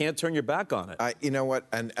evidence. You can't turn your back on it. You know what?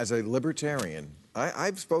 And as a libertarian,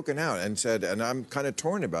 I've spoken out and said, and I'm kind of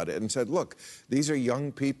torn about it, and said, look, these are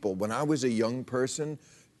young people. When I was a young person,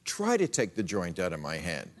 try to take the joint out of my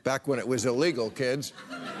hand. Back when it was illegal, kids.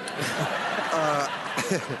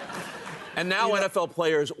 And now NFL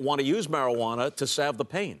players want to use marijuana to salve the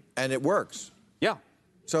pain. And it works. Yeah.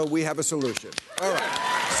 So we have a solution. All right.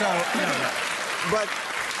 So,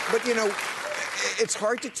 but you know, it's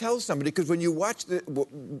hard to tell somebody because when you watch the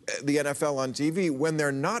NFL on TV, when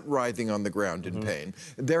they're not writhing on the ground in pain,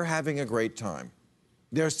 they're having a great time.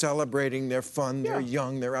 They're celebrating, they're fun, they're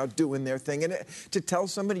young, they're out doing their thing. And to tell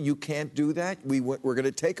somebody you can't do that, we're going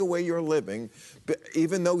to take away your living, but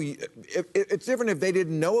even though it's different if they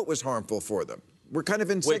didn't know it was harmful for them. We're kind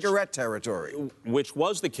of in cigarette territory. Which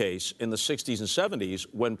was the case in the 60s and 70s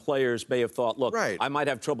when players may have thought, look, I might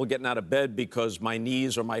have trouble getting out of bed because my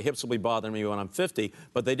knees or my hips will be bothering me when I'm 50,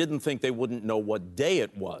 but they didn't think they wouldn't know what day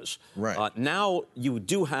it was. Right. Now you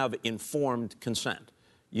do have informed consent.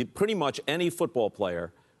 Pretty much any football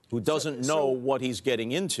player who doesn't know what he's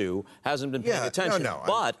getting into hasn't been paying attention.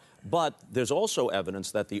 But there's also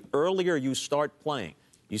evidence that the earlier you start playing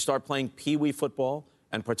peewee football,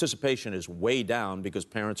 and participation is way down because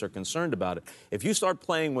parents are concerned about it. If you start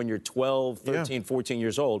playing when you're 12, 13, 14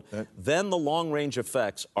 years old, then the long-range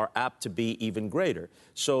effects are apt to be even greater.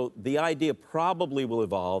 So the idea probably will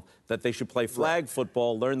evolve that they should play flag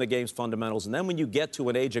football, learn the game's fundamentals, and then when you get to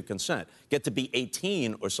an age of consent, get to be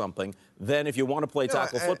 18 or something, then if you want to play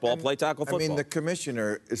tackle football, play tackle football. I mean, the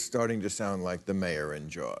commissioner is starting to sound like the mayor in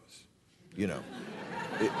Jaws, you know.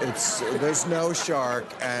 There's no shark,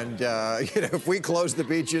 and you know, if we close the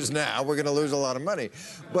beaches now, we're going to lose a lot of money.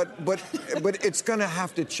 But it's going to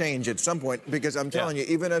have to change at some point because I'm telling you,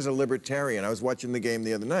 even as a libertarian, I was watching the game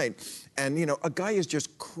the other night, and you know, a guy is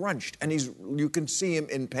just crunched, and you can see him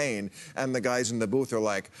in pain, and the guys in the booth are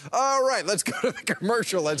like, "All right, let's go to the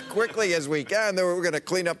commercial as quickly as we can. Then we're going to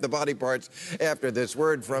clean up the body parts after this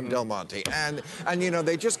word from Del Monte." And you know,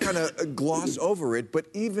 they just kind of gloss over it. But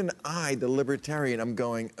even I, the libertarian, I'm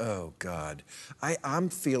going, oh, God. I'm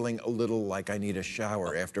feeling a little like I need a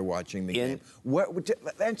shower after watching the game.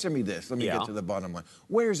 Answer me this. Let me get to the bottom line.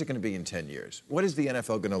 Where is it going to be in 10 years? What is the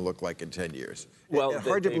NFL going to look like in 10 years? Well,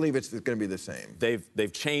 hard to believe it's going to be the same.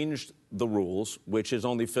 They've changed the rules, which is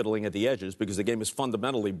only fiddling at the edges because the game is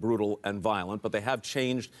fundamentally brutal and violent, but they have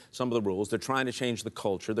changed some of the rules. They're trying to change the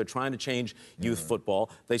culture. They're trying to change youth football.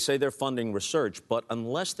 They say they're funding research, but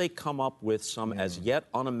unless they come up with some as yet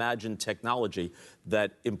unimagined technology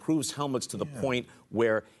that improves helmets to the point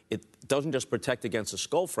where it doesn't just protect against a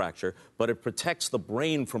skull fracture, but it protects the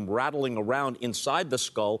brain from rattling around inside the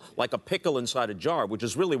skull like a pickle inside a jar, which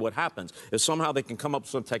is really what happens. If somehow they can come up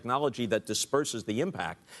with some technology that disperses the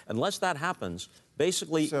impact, unless that happens,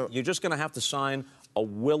 basically you're just going to have to sign a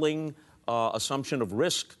willing assumption of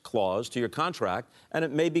risk clause to your contract, and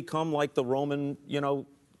it may become like the Roman,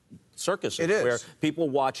 circuses, where people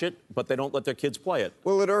watch it, but they don't let their kids play it.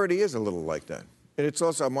 Well, it already is a little like that. And it's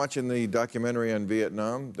also, I'm watching the documentary on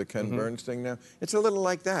Vietnam, the Ken Burns thing now. It's a little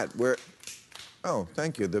like that, where, oh,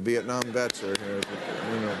 thank you, the Vietnam vets are here.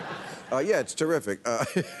 Yeah, it's terrific.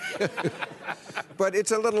 But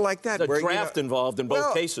it's a little like that. There's a draft involved in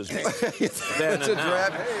both cases. It's a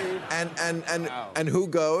draft. And who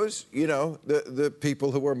goes? The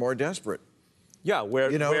people who are more desperate. Yeah, where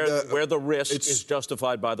the risk is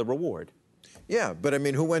justified by the reward. Yeah, but I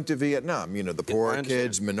mean, who went to Vietnam? The poor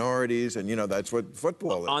kids, minorities, and that's what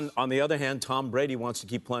football is. On the other hand, Tom Brady wants to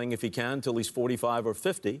keep playing if he can till he's 45 or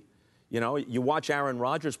 50. You watch Aaron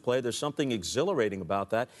Rodgers play, there's something exhilarating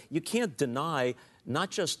about that. You can't deny not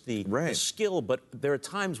just the skill, but there are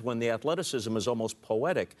times when the athleticism is almost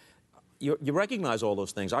poetic. You recognize all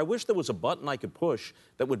those things. I wish there was a button I could push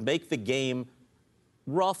that would make the game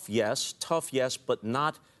rough, yes, tough, yes, but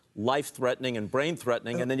not life-threatening and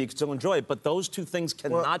brain-threatening, and then you can still enjoy it. But those two things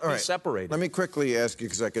cannot be separated. Let me quickly ask you,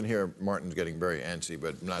 because I can hear Martin's getting very antsy,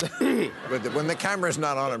 but not. But when the camera's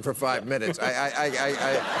not on him for 5 minutes, I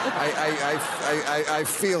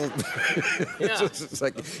feel it's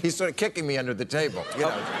like he's sort of kicking me under the table.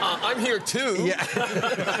 I'm here too. Yeah.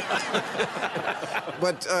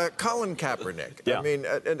 But Colin Kaepernick. I mean,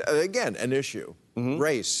 again, an issue,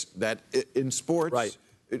 race that in sports. Right.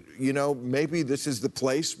 Maybe this is the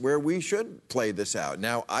place where we should play this out.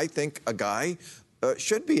 Now, I think a guy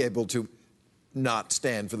should be able to not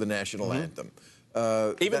stand for the national anthem.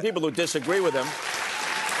 Even people who disagree with him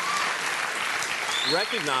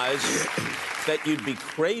recognize that you'd be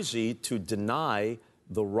crazy to deny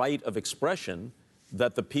the right of expression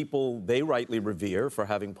that the people they rightly revere for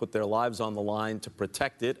having put their lives on the line to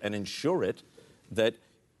protect it and ensure it, that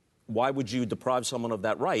why would you deprive someone of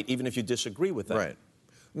that right, even if you disagree with that? Right.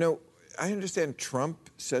 No, I understand Trump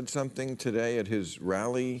said something today at his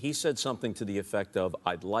rally. He said something to the effect of,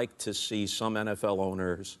 I'd like to see some NFL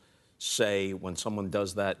owners say when someone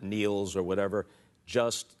does that, kneels or whatever,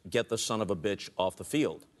 just get the son of a bitch off the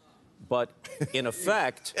field. But in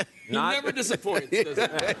effect, he never disappoints,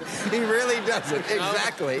 doesn't he? He really doesn't.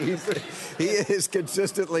 Exactly. He is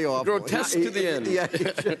consistently awful. Grotesque to the end.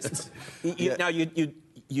 Yeah, Now,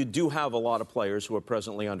 you do have a lot of players who are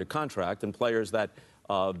presently under contract and players that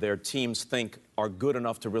their teams think are good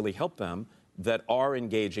enough to really help them that are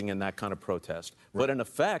engaging in that kind of protest. Right. But in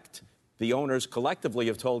effect, the owners collectively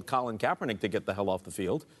have told Colin Kaepernick to get the hell off the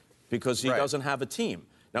field because he doesn't have a team.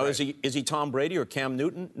 Now, is he Tom Brady or Cam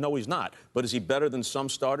Newton? No, he's not. But is he better than some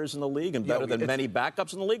starters in the league and better than many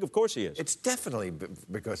backups in the league? Of course he is. It's definitely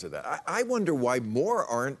because of that. I wonder why more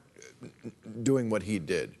aren't doing what he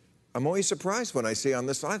did. I'm always surprised when I see on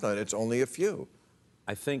the sideline it's only a few.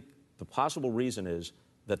 I think the possible reason is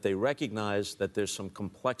that they recognize that there's some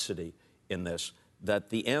complexity in this, that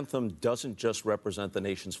the anthem doesn't just represent the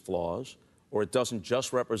nation's flaws, or it doesn't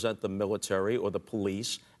just represent the military or the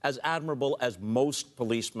police, as admirable as most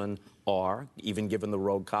policemen are, even given the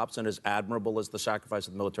rogue cops, and as admirable as the sacrifice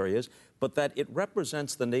of the military is, but that it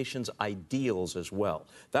represents the nation's ideals as well.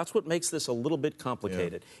 That's what makes this a little bit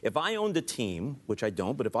complicated. Yeah. If I owned a team, which I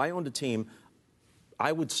don't, but if I owned a team,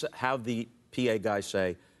 I would have the PA guy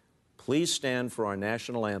say, please stand for our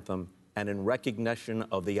national anthem and in recognition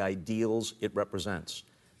of the ideals it represents.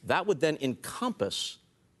 That would then encompass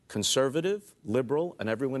conservative, liberal, and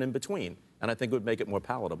everyone in between. And I think it would make it more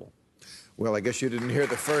palatable. Well, I guess you didn't hear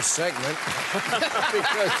the first segment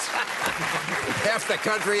because half the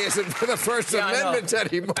country isn't for the First Amendment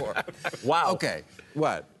anymore. Wow. Okay.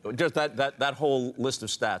 What? Just that whole list of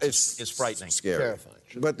stats is frightening. Scary. Terrifying.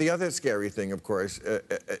 But the other scary thing, of course,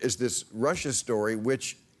 is this Russia story,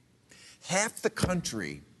 which half the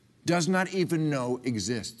country does not even know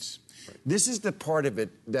exists. This is the part of it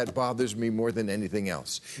that bothers me more than anything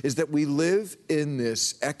else, is that we live in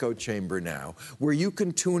this echo chamber now where you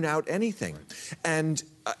can tune out anything. And,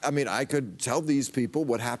 I mean, I could tell these people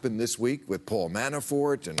what happened this week with Paul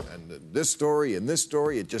Manafort and this story and this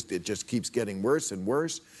story. It just keeps getting worse and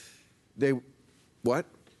worse. What?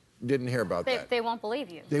 didn't hear about that. They won't believe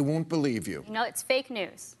you. They won't believe you. No, it's fake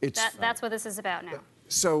news. That's what this is about now.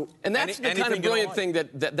 So, and that's the kind of brilliant thing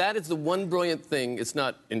that is the one brilliant thing, it's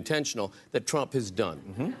not intentional, that Trump has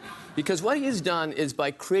done. Because what he has done is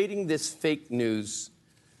by creating this fake news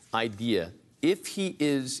idea, if he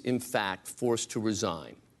is, in fact, forced to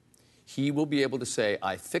resign, he will be able to say,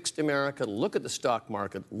 I fixed America, look at the stock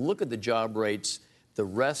market, look at the job rates, the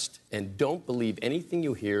rest, and don't believe anything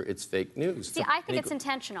you hear, it's fake news. See, I think it's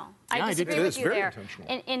intentional. I disagree with you there.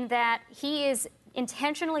 In that he is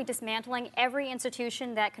intentionally dismantling every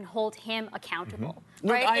institution that can hold him accountable.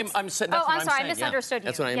 Right? I'm sorry, I misunderstood you.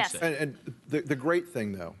 That's what I'm saying. And the great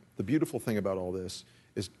thing, though, the beautiful thing about all this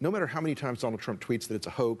is no matter how many times Donald Trump tweets that it's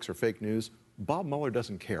a hoax or fake news, Bob Mueller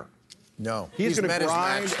doesn't care. No. He's going to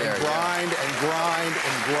grind and grind and grind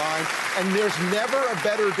and grind. And there's never a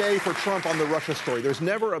better day for Trump on the Russia story. There's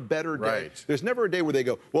never a better day. Right. There's never a day where they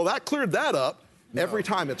go, well, that cleared that up. No. Every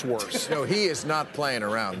time it's worse. No, he is not playing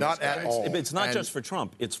around. Not at all. It's not just for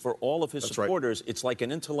Trump. It's for all of his supporters. Right. It's like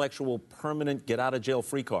an intellectual, permanent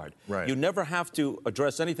get-out-of-jail-free card. Right. You never have to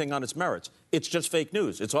address anything on its merits. It's just fake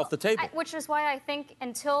news. It's off the table. Which is why I think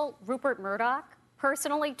until Rupert Murdoch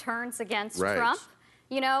personally turns against Trump,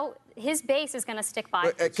 you know, his base is going to stick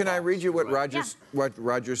by. Can I read you what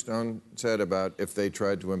Roger Stone said about if they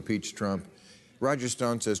tried to impeach Trump? Roger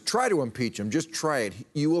Stone says, try to impeach him. Just try it.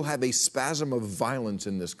 You will have a spasm of violence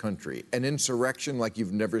in this country, an insurrection like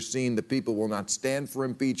you've never seen. The people will not stand for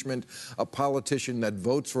impeachment. A politician that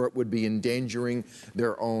votes for it would be endangering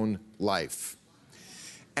their own life.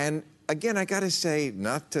 And again, I got to say,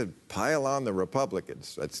 not to pile on the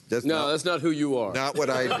Republicans. That's not who you are. Not what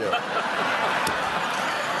I do.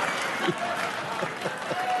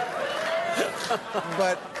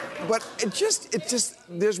 But it just,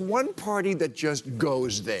 there's one party that just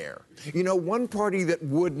goes there. You know, one party that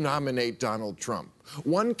would nominate Donald Trump.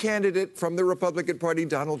 One candidate from the Republican Party,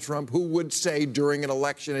 Donald Trump, who would say during an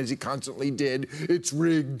election, as he constantly did, it's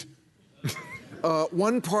rigged.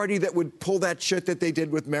 One party that would pull that shit that they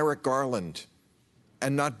did with Merrick Garland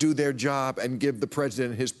and not do their job and give the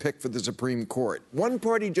president his pick for the Supreme Court. One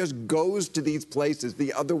party just goes to these places,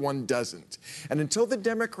 the other one doesn't. And until the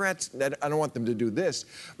Democrats, I don't want them to do this,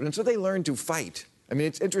 but until they learn to fight. I mean,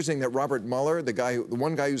 it's interesting that Robert Mueller, the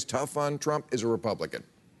one guy who's tough on Trump, is a Republican.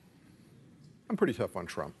 I'm pretty tough on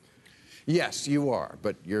Trump. Yes, you are,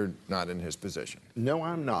 but you're not in his position. No,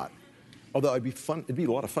 I'm not. Although it'd be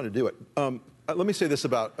a lot of fun to do it. Let me say this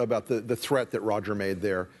about the threat that Roger made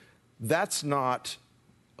there. That's not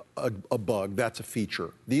a bug, that's a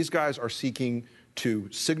feature. These guys are seeking to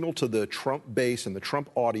signal to the Trump base and the Trump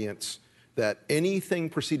audience that anything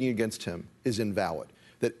proceeding against him is invalid,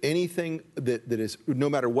 that anything that is, no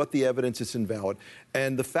matter what the evidence, is invalid.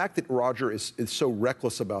 And the fact that Roger is so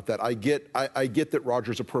reckless about that, I get that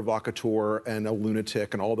Roger's a provocateur and a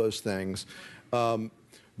lunatic and all those things.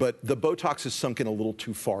 But the Botox is sunk in a little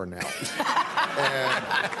too far now.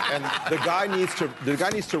 and the guy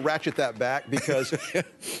needs to ratchet that back because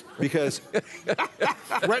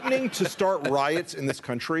threatening to start riots in this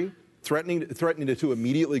country, threatening to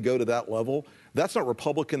immediately go to that level, that's not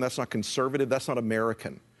Republican, that's not conservative, that's not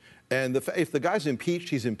American. And if the guy's impeached,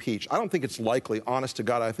 he's impeached. I don't think it's likely, honest to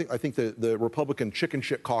God. I think the Republican chicken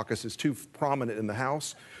shit caucus is too prominent in the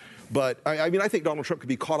House. But, I mean, I think Donald Trump could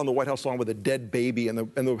be caught on the White House lawn with a dead baby, and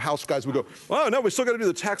the House guys would go, oh, no, we still got to do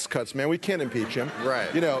the tax cuts, man. We can't impeach him. Right.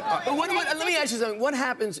 You know. But let me ask you something. What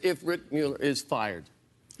happens if Rick Mueller is fired?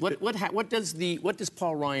 What does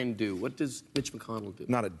Paul Ryan do? What does Mitch McConnell do?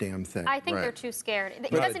 Not a damn thing. I think they're too scared.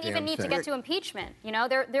 He doesn't even need to get to impeachment. You know,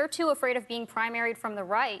 they're too afraid of being primaried from the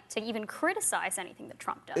right to even criticize anything that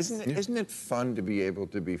Trump does. Isn't it fun to be able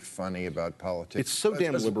to be funny about politics? It's so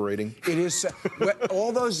damn liberating. It is.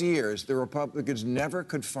 All those years, the Republicans never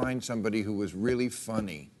could find somebody who was really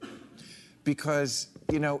funny. Because,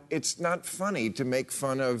 you know, it's not funny to make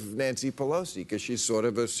fun of Nancy Pelosi because she's sort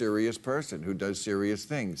of a serious person who does serious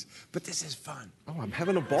things. But this is fun. Oh, I'm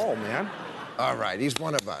having a ball, man. All right, he's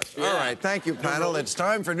one of us. Yeah. All right, thank you, panel. It's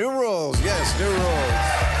time for new rules. Yes, new rules.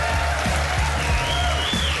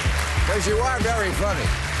 Because you are very funny.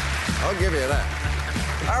 I'll give you that.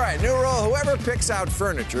 All right, new rule. Whoever picks out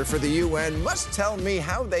furniture for the UN must tell me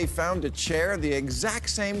how they found a chair the exact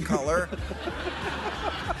same color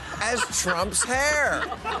as Trump's hair.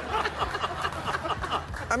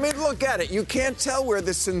 I mean, look at it. You can't tell where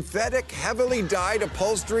the synthetic, heavily dyed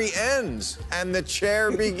upholstery ends and the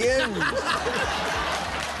chair begins.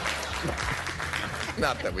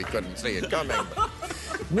 Not that we couldn't see it coming.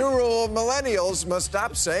 New rule, millennials must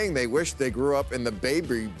stop saying they wish they grew up in the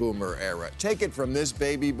baby boomer era. Take it from this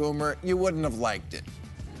baby boomer, you wouldn't have liked it.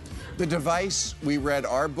 The device we read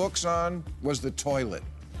our books on was the toilet.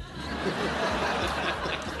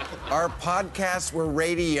 Our podcasts were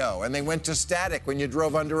radio, and they went to static when you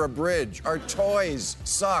drove under a bridge. Our toys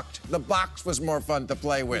sucked. The box was more fun to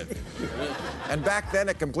play with. And back then,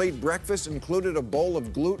 a complete breakfast included a bowl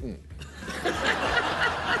of gluten.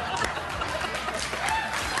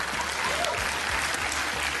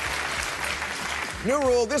 New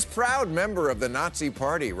rule, this proud member of the Nazi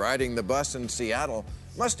Party riding the bus in Seattle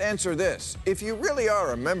must answer this. If you really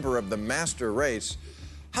are a member of the master race,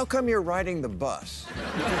 how come you're riding the bus?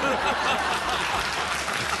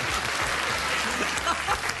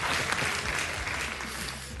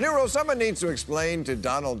 New rule, someone needs to explain to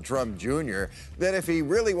Donald Trump Jr. that if he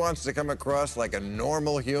really wants to come across like a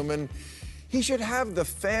normal human, he should have the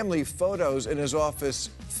family photos in his office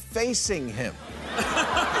facing him.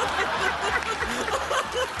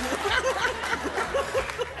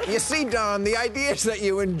 You see, Don, the idea is that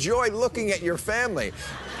you enjoy looking at your family,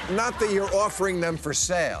 not that you're offering them for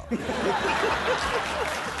sale.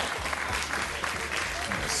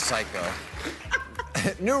 Psycho.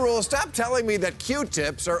 New rule, stop telling me that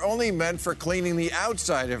Q-tips are only meant for cleaning the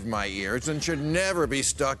outside of my ears and should never be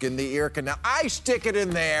stuck in the ear canal. I stick it in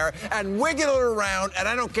there and wiggle it around, and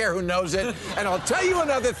I don't care who knows it. And I'll tell you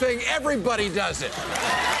another thing, everybody does it.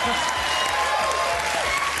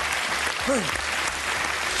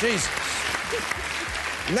 Jesus.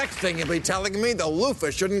 Next thing you'll be telling me the loofah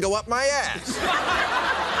shouldn't go up my ass.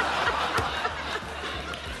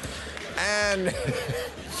 And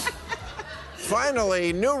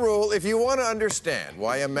finally, new rule, if you want to understand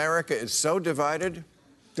why America is so divided,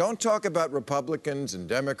 don't talk about Republicans and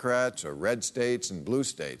Democrats or red states and blue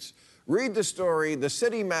states. Read the story, The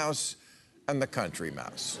City Mouse and the Country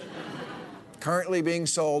Mouse. Currently being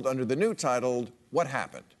sold under the new title, What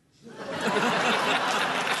Happened?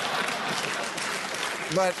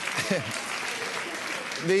 But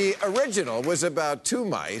the original was about two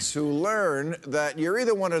mice who learn that you're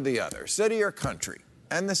either one or the other, city or country.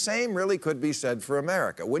 And the same really could be said for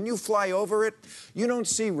America. When you fly over it, you don't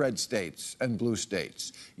see red states and blue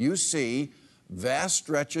states. You see vast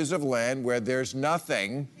stretches of land where there's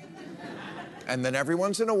nothing, and then every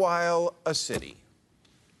once in a while, a city.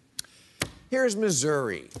 Here's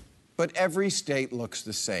Missouri. But every state looks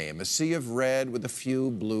the same, a sea of red with a few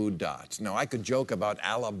blue dots. Now, I could joke about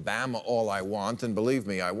Alabama all I want, and believe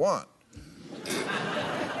me, I want.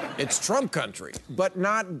 It's Trump country, but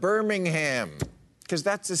not Birmingham, because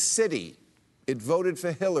that's a city. It voted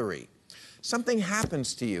for Hillary. Something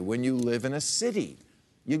happens to you when you live in a city.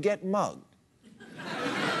 You get mugged.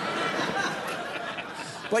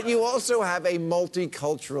 But you also have a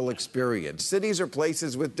multicultural experience. Cities are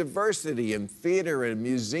places with diversity and theater and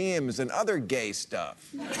museums and other gay stuff.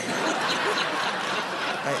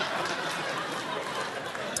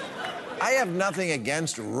 I have nothing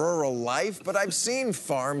against rural life, but I've seen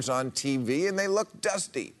farms on TV and they look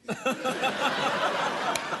dusty.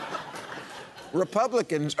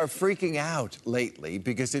 Republicans are freaking out lately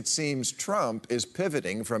because it seems Trump is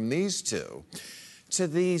pivoting from these two to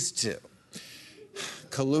these two.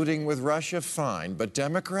 Colluding with Russia, fine, but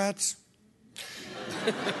Democrats?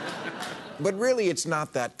 But really, it's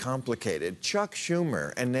not that complicated. Chuck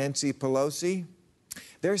Schumer and Nancy Pelosi,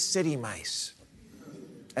 they're city mice.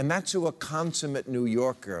 And that's who a consummate New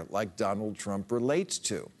Yorker like Donald Trump relates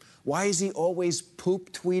to. Why is he always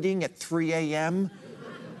poop tweeting at 3 a.m.?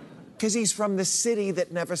 Because he's from the city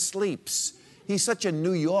that never sleeps. He's such a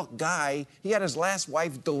New York guy, he had his last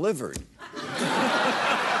wife delivered.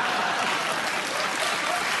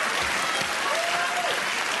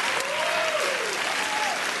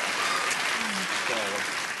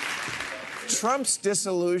 Trump's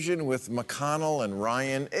disillusion with McConnell and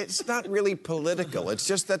Ryan, it's not really political. It's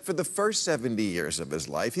just that for the first 70 years of his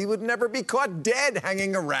life, he would never be caught dead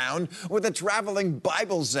hanging around with a traveling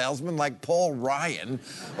Bible salesman like Paul Ryan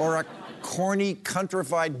or a corny,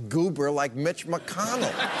 countrified goober like Mitch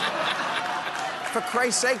McConnell. For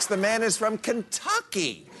Christ's sakes, the man is from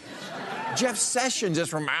Kentucky. Jeff Sessions is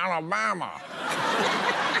from Alabama.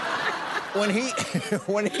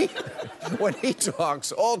 When he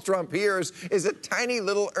talks, all Trump hears is a tiny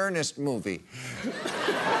little Ernest movie.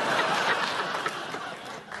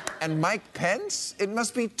 And Mike Pence? It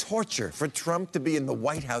must be torture for Trump to be in the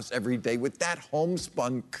White House every day with that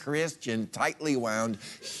homespun, Christian, tightly wound,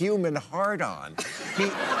 human heart-on.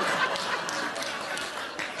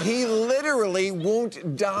 He literally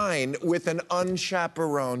won't dine with an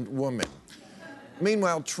unchaperoned woman.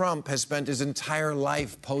 Meanwhile, Trump has spent his entire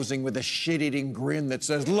life posing with a shit-eating grin that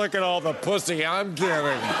says, "Look at all the pussy I'm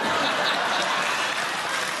getting."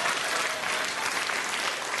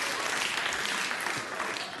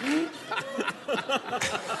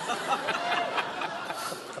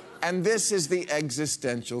 And this is the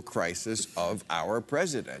existential crisis of our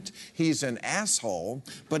president. He's an asshole,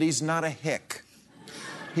 but he's not a hick.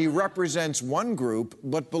 He represents one group,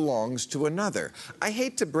 but belongs to another. I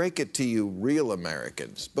hate to break it to you, real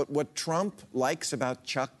Americans, but what Trump likes about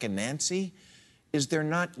Chuck and Nancy is they're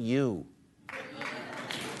not you.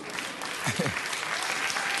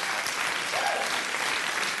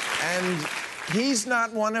 And he's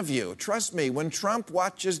not one of you. Trust me, when Trump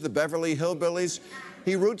watches the Beverly Hillbillies,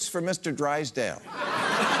 he roots for Mr. Drysdale.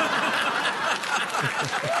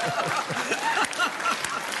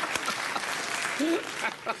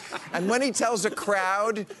 And when he tells a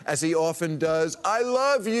crowd, as he often does, "I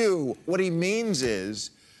love you," what he means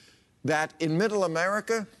is that in Middle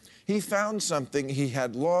America, he found something he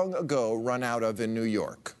had long ago run out of in New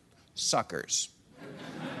York: suckers.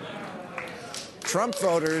 Trump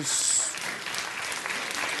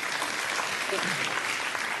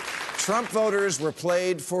voters were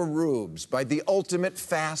played for rubes by the ultimate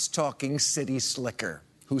fast-talking city slicker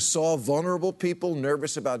who saw vulnerable people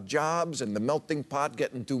nervous about jobs and the melting pot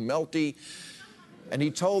getting too melty. And he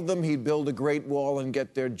told them he'd build a great wall and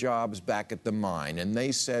get their jobs back at the mine. And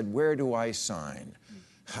they said, "Where do I sign?"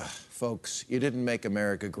 Folks, you didn't make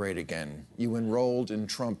America great again. You enrolled in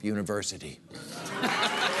Trump University.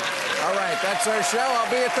 All right, that's our show. I'll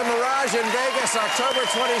be at the Mirage in Vegas, October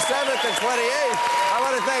 27th and 28th. I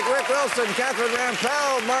want to thank Rick Wilson, Catherine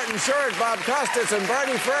Rampell, Martin Short, Bob Costas, and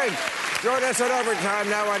Barney Frank. Join us on Overtime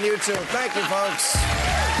now on YouTube. Thank you, folks.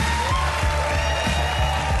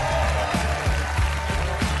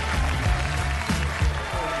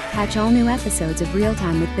 Catch all new episodes of Real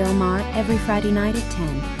Time with Bill Maher every Friday night at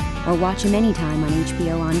 10, or watch him anytime on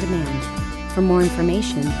HBO On Demand. For more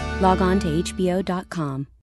information, log on to HBO.com.